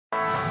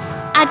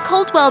At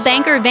Coldwell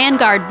Banker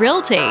Vanguard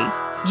Realty,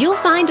 you'll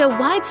find a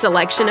wide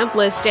selection of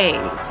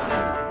listings.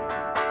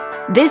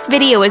 This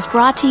video is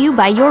brought to you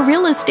by your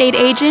real estate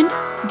agent,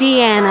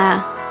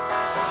 Deanna.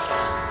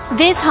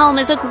 This home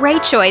is a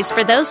great choice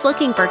for those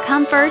looking for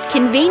comfort,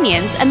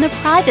 convenience, and the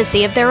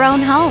privacy of their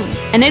own home,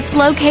 and it's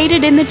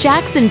located in the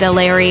Jacksonville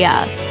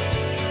area.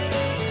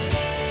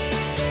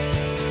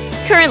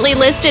 Currently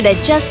listed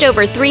at just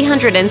over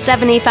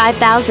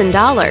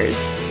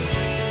 $375,000.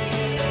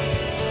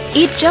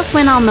 It just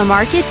went on the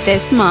market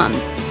this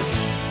month.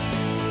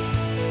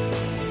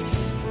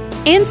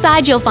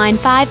 Inside you'll find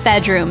 5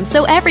 bedrooms,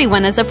 so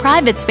everyone has a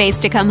private space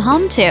to come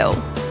home to,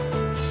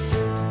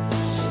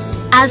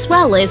 as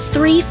well as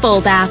 3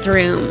 full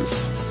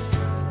bathrooms.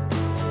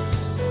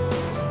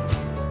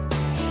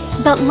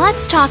 But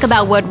let's talk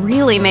about what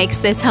really makes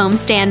this home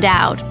stand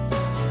out.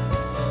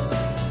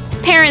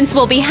 Parents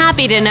will be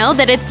happy to know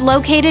that it's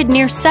located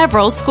near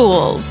several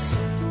schools.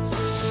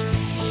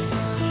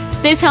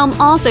 This home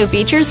also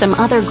features some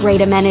other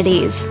great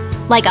amenities,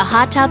 like a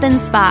hot tub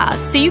and spa,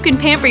 so you can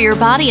pamper your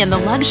body in the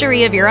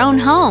luxury of your own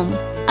home,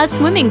 a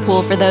swimming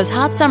pool for those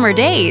hot summer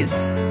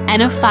days,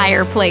 and a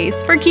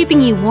fireplace for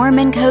keeping you warm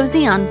and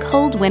cozy on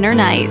cold winter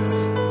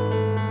nights.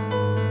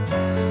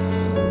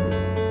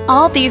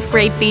 All these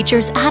great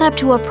features add up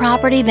to a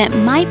property that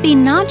might be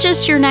not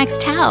just your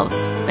next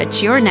house,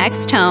 but your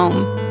next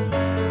home.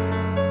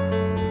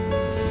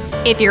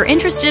 If you're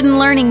interested in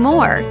learning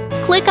more,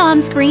 click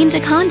on screen to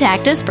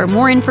contact us for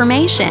more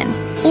information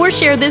or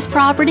share this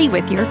property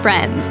with your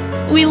friends.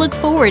 We look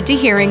forward to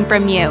hearing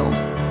from you.